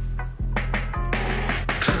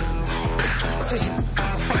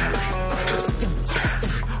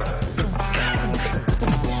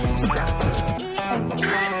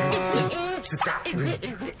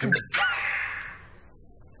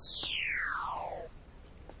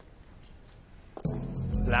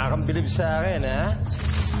 Wala kang bilib sa akin, ha?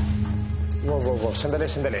 Wow. Sandali.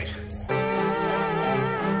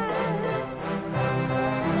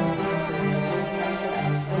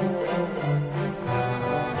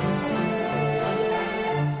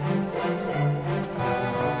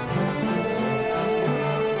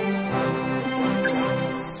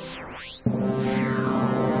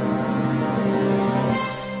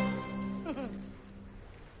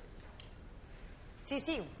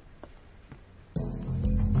 Sisiw.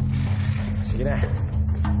 Sige na.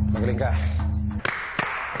 Magaling ka.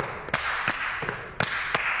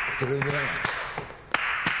 Tuloy mo lang.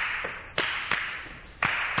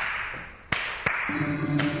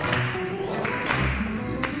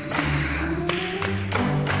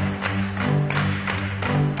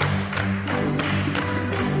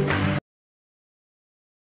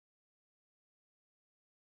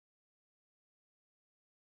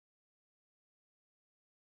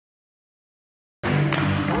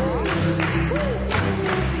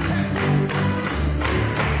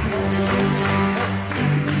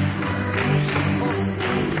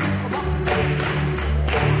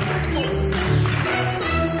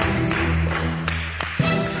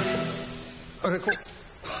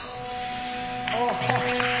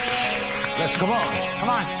 Let's come on. Come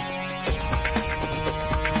on.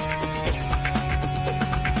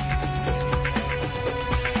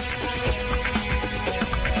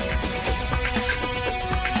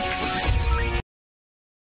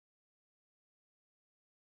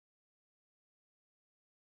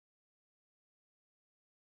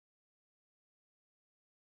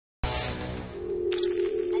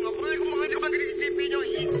 Kung ako ay kung mga isipin nyo,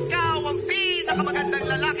 ikaw ang pinakamagandang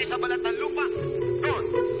lalaki sa balat ng lupa. Don,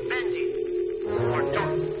 Benji, or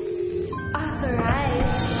John.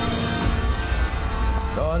 Authorized.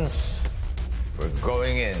 Dons, we're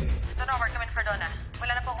going in. Don Robert, come in for Donna.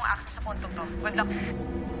 Wala na po akong access sa phone to. Good luck.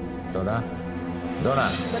 Donna? Don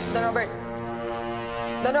Robert.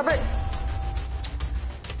 Don Robert.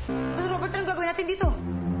 Don Robert, anong gagawin natin dito?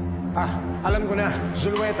 Alam ko na.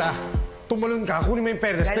 Zulweta, tumalon ka. Kunin mo yung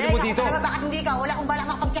perlas. Dali mo dito. Galing ako bakit hindi ka? Wala akong balak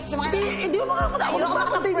makapag-check sa mga... Hindi mo makakapag- Hindi ako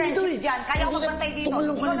makapag-friendship dyan. Kaya ako magbantay dito.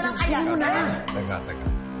 Tumulong ka Ikaw na na lang dyan. kaya. Siguro na. Teka.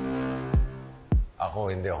 Ako,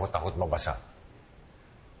 hindi ako takot mabasa.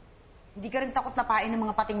 Hindi ka rin takot na pain ng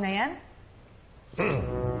mga pating na yan?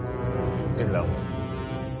 Yun lang.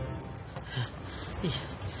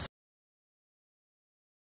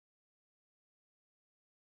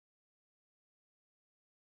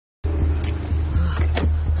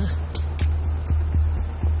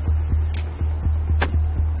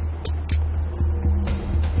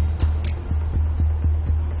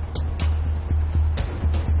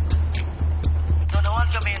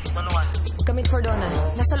 Come in for Donna.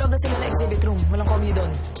 Nasa loob na sila ng exhibit room. Walang commute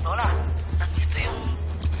doon. Lola, nandito yung...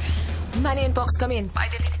 Manny and Fox, come in.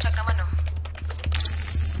 Pa-identity check naman, no?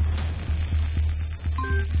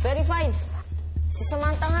 Verified. Si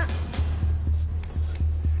Samantha nga.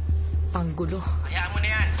 Ang gulo. Hayaan mo na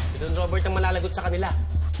yan. Si Don Robert ang malalagot sa kanila.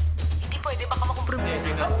 Hindi pwede, baka makompromise.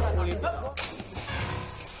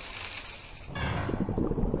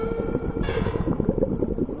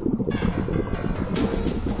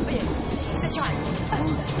 Sa John.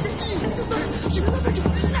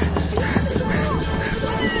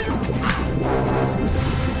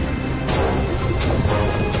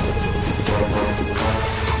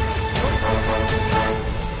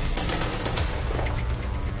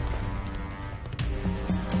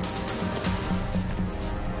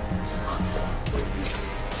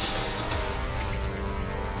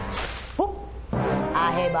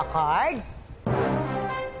 I have a card.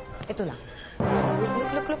 Ito lang.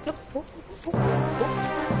 Look.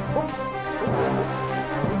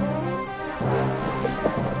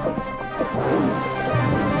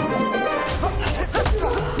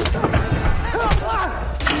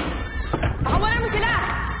 Pakawalan mo sila!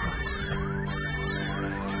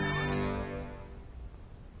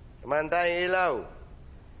 Samantha, yung ilaw.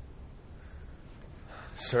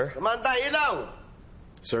 Sir? Samantha, ilaw!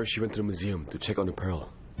 Sir, she went to the museum to check on the pearl.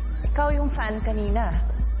 Ikaw yung fan kanina.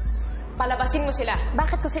 Palabasin mo sila.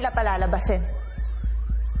 Bakit ko sila palalabasin?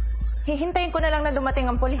 Hihintayin ko na lang na dumating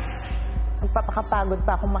ang polis. Magpapakapagod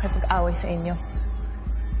pa akong makipag-away sa inyo.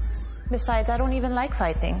 Besides, I don't even like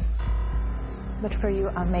fighting. But for you,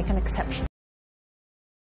 I'll make an exception.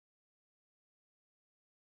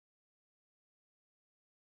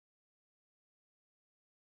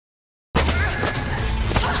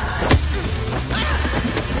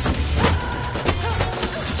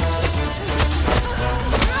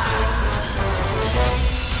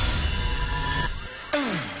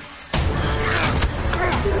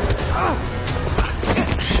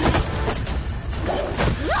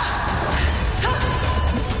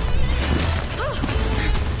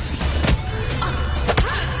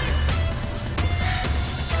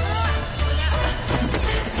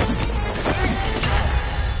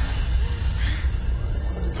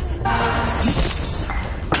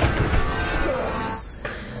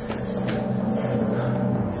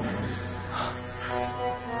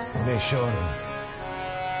 Mission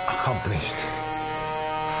accomplished.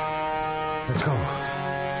 Let's go.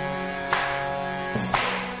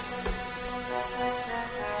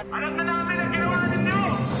 Alam na namin ang ginawa ninyo!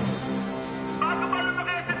 Bago pa lang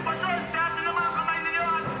kayo sa sitwasyon, taas na mga kamay ninyo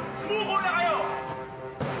at sumuko na kayo!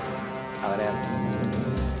 Ako na yan.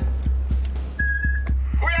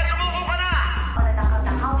 Kuya, sumuko ka na!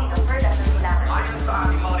 Ayon sa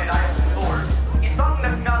ating mga reliable source, isang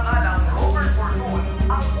nagngangalang Robert Fortune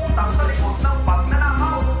ang utang sa likod ng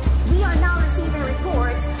pagnanakaw. We are now receiving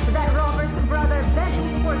reports that Robert's brother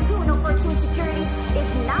Benjamin Fortune of Fortune Securities is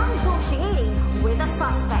now negotiating with a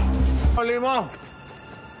suspect. Huli mo!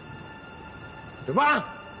 Diba?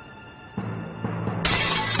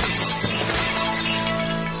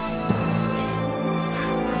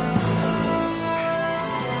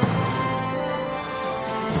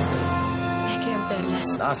 Eke ang perlas.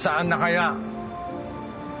 Nasaan na kaya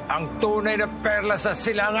ang tunay na perlas sa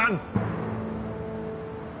silangan?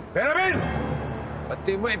 Benjamin! Ba't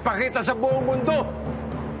di mo ipakita sa buong mundo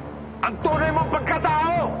ang tunay mong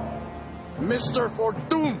pagkatao? Mr.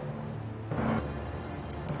 Fortune!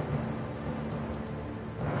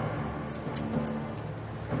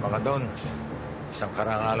 Mga Don, isang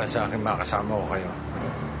karangalan sa akin makasama ko kayo.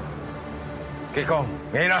 Kikong,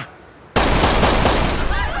 ngayon na!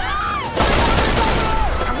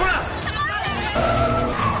 Takbo na!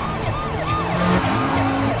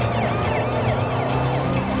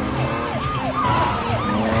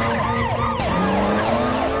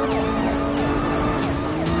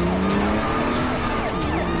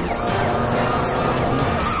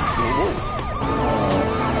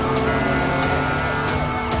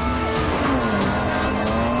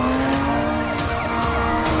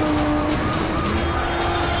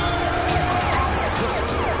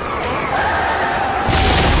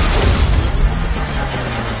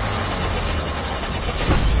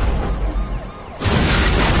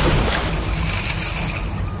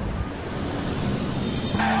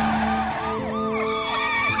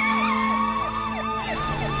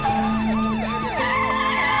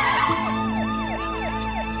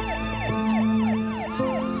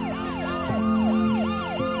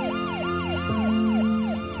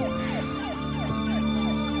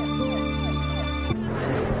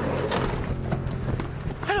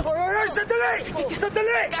 Sandali!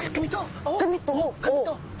 Sandali! Ganito! Ganito!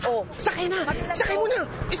 Oo. Sakay na! Sakay mo na!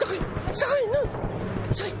 Sakay! Sakay na!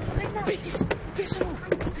 Sakay! Bilis! Bilisan mo!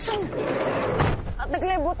 Bilisan mo! Ate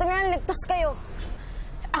Claire, buti na yan, ligtas kayo.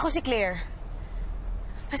 Ako si Claire.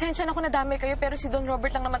 Pasensya na kung nadamay kayo, pero si Don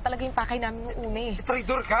Robert lang naman talaga yung pakay namin noong una eh.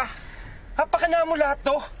 Traidor ka? Napakana mo lahat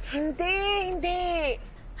to? Hindi.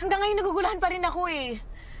 Hanggang ngayon nagugulahan pa rin ako eh.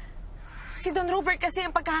 Si Don Robert kasi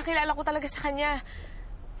ang pagkakakilala ko talaga sa kanya.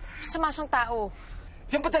 Masama siyang tao.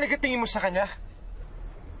 Yan ba talaga tingin mo sa kanya?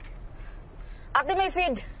 Ate, may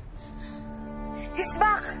feed. He's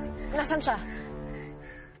back! Nasaan siya?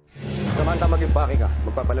 Samantha, mag-impake ka.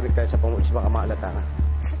 Magpapalamig tayo sa pangulis, baka maalata ka.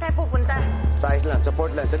 Saan tayo pupunta? Sa Iceland, sa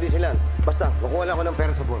Portland, sa Disneyland. Basta, makuha lang ako ng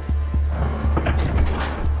pera sa buwan.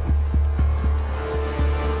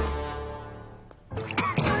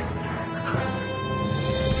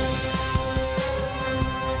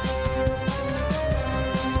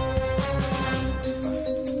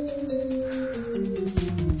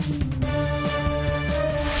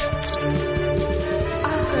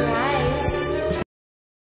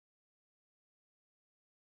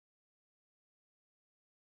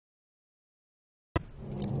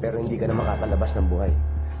 Pero hindi ka na makakalabas ng buhay.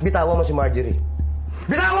 Bitawan mo si Marjorie.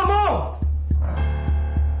 Bitawan mo!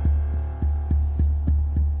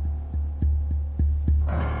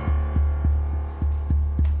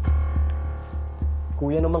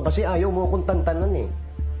 Kuya naman kasi ayaw mo akong tantanan eh.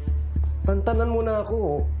 Tantanan mo na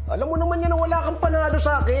ako. Alam mo naman yan na wala kang panalo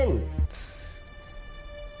sa akin.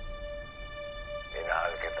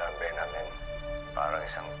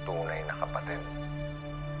 tunay na kapatid.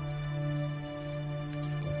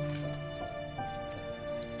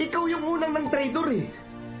 Ikaw yung unang ng traitor eh.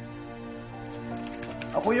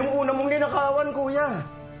 Ako yung unang mong ninakawan, kuya.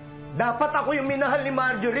 Dapat ako yung minahal ni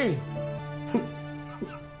Marjorie.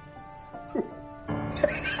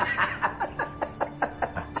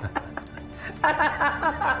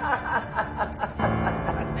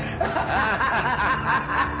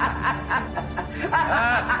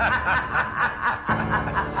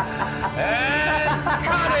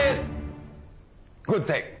 Cut it! Good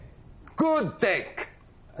take. Good take.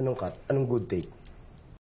 Anong cut? Anong good take?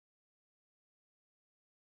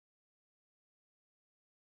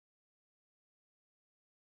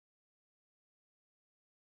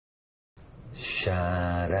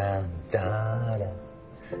 Sharang-dara,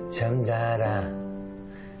 shamdara,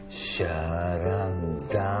 sharang-dara,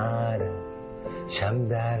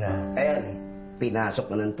 shamdara. Ayan, pinasok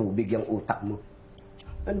na ng tubig yung utak mo.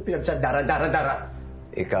 Ano pinagsadara-dara-dara?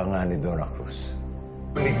 Ika nga ni Donna Cruz.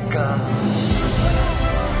 Ika.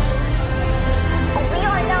 We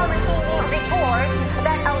are now receiving reports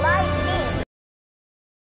that a live feed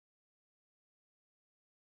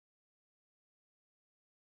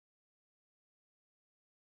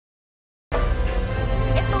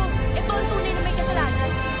Ito ang tunay na may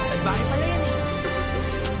kasalanan. Salbahe pala yan eh.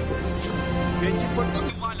 Benji Fortun.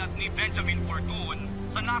 Iwalat ni Benjamin Fortun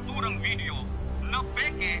sa naturang video na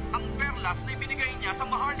peke ang perlas na ibinigay niya sa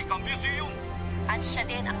Maharlika Museum. at siya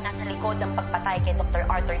din ang nasa likod ng pagpatay kay Dr.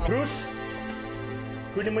 Arthur Bruce,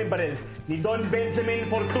 kunin mo yung baril ni Don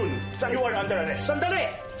Benjamin Fortun. You are under arrest. Sandali!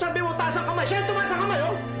 Sabi mo, taas ang kamay. Siya yung tumaas ang kamay,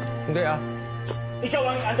 oh! Hindi ah. Ikaw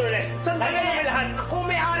ang under arrest. Sandali! Lahat. Ako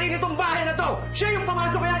may-ari nitong bahay na to. Siya yung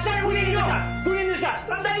pumasok kaya siya yung Kunin niyo siya! Kunin niyo siya!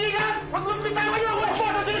 Sandali ka! Huwag mong bitawan niyo ako!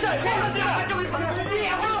 Boses niyo siya! Boses niyo! Hindi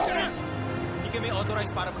ako! Hindi kami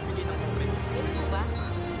authorized para magbigay ng comment. Ganun po ba?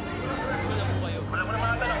 Wala po kayo. Wala pa na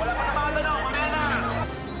mga tanong! Wala pa na mga tanong! Mamaya na!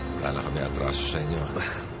 Wala na kami atraso sa inyo.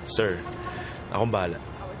 Sir, akong bahala.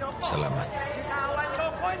 Salamat. Bitawan niyo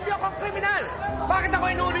ko! Hindi ako kriminal! Bakit ako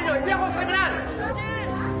inuuli niyo? Hindi ako kriminal!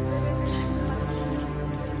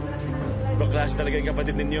 Baklas talaga yung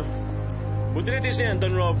kapatid ninyo. Buti natin niya yan,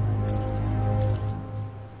 Don Rob.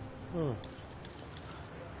 Huh.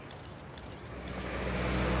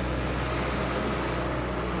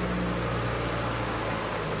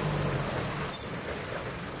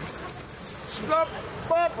 Stop!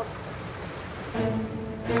 Pop!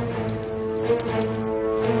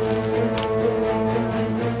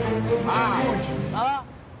 Ah!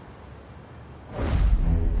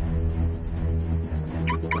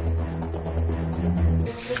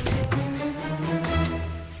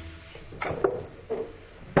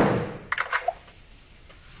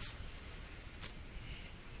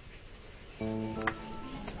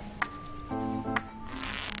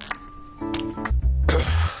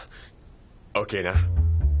 Okay na?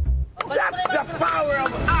 That's the power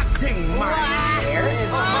of acting, my dear!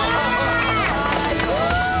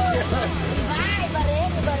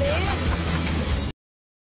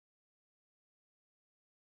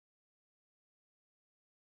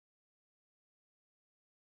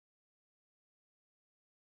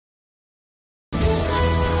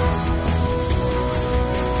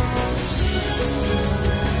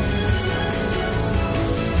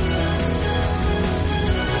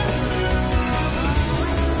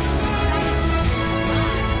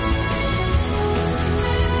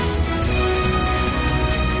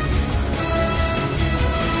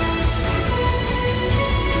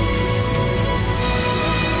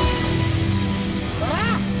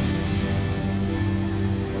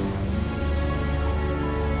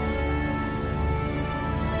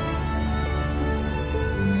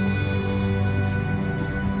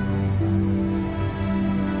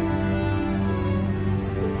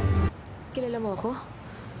 Kilala mo ako?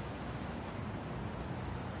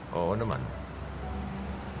 Oo naman.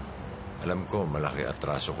 Alam ko, malaki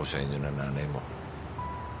atraso ko sa inyo ng nanay mo.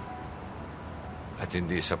 At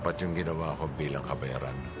hindi sapat yung ginawa ko bilang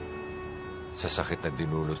kabayaran sa sakit na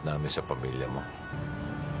dinulot namin sa pamilya mo.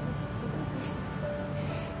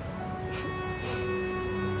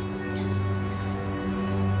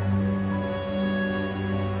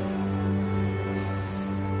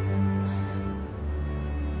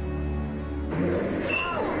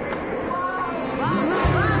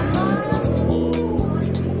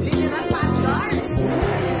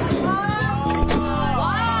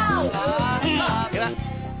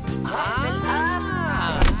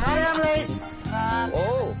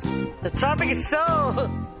 The traffic is so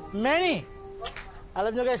many.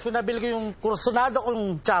 Alam nyo guys, kung nabili ko yung kursunado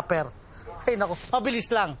kong chopper, ay nako, mabilis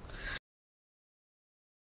lang.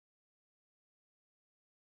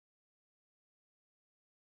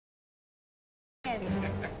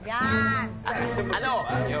 Yan. Ano?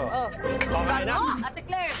 Oh. Okay na? Oh, Ate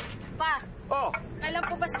Claire, pa. Oh. Kailan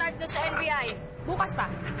po ba start doon sa NBI? Bukas pa?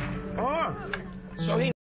 Oh. So,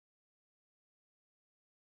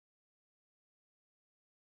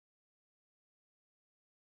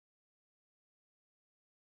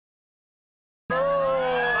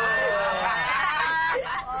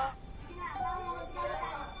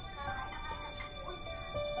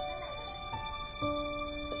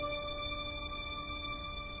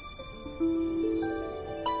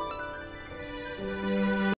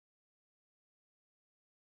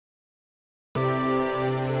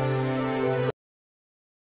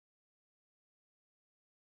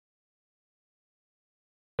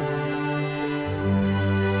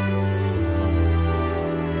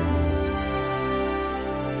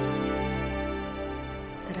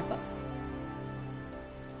 Tara po.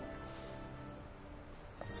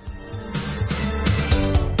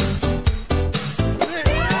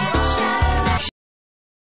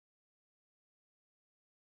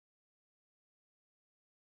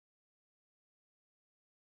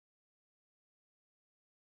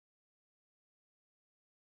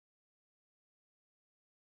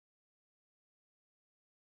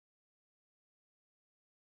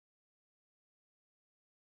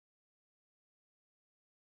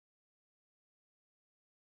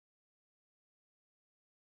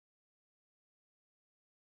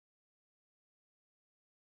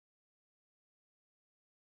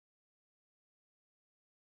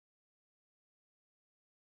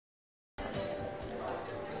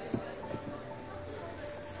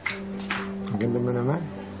 Ang ganda mo naman.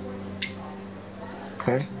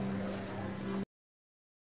 Okay?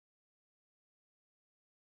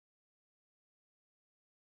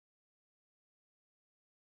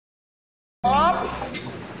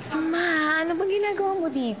 Ma, ano ba ginagawa mo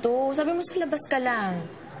dito? Sabi mo sa labas ka lang.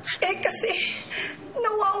 Eh kasi,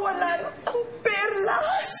 nawawala ang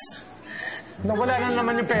perlas. Nawala na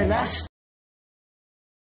naman yung perlas.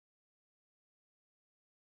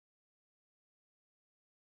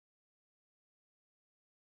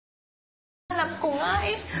 Hanap ko nga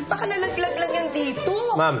eh. Baka nalaglag lang yan dito.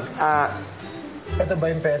 Ma'am, ito ba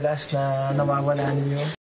yung perlas na nawawala ninyo?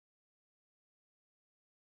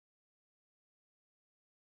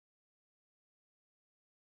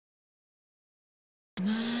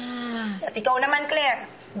 At ikaw naman, Claire.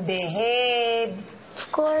 Behave. Of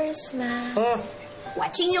course, ma.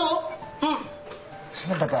 Watching you.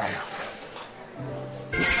 Saan ba tayo?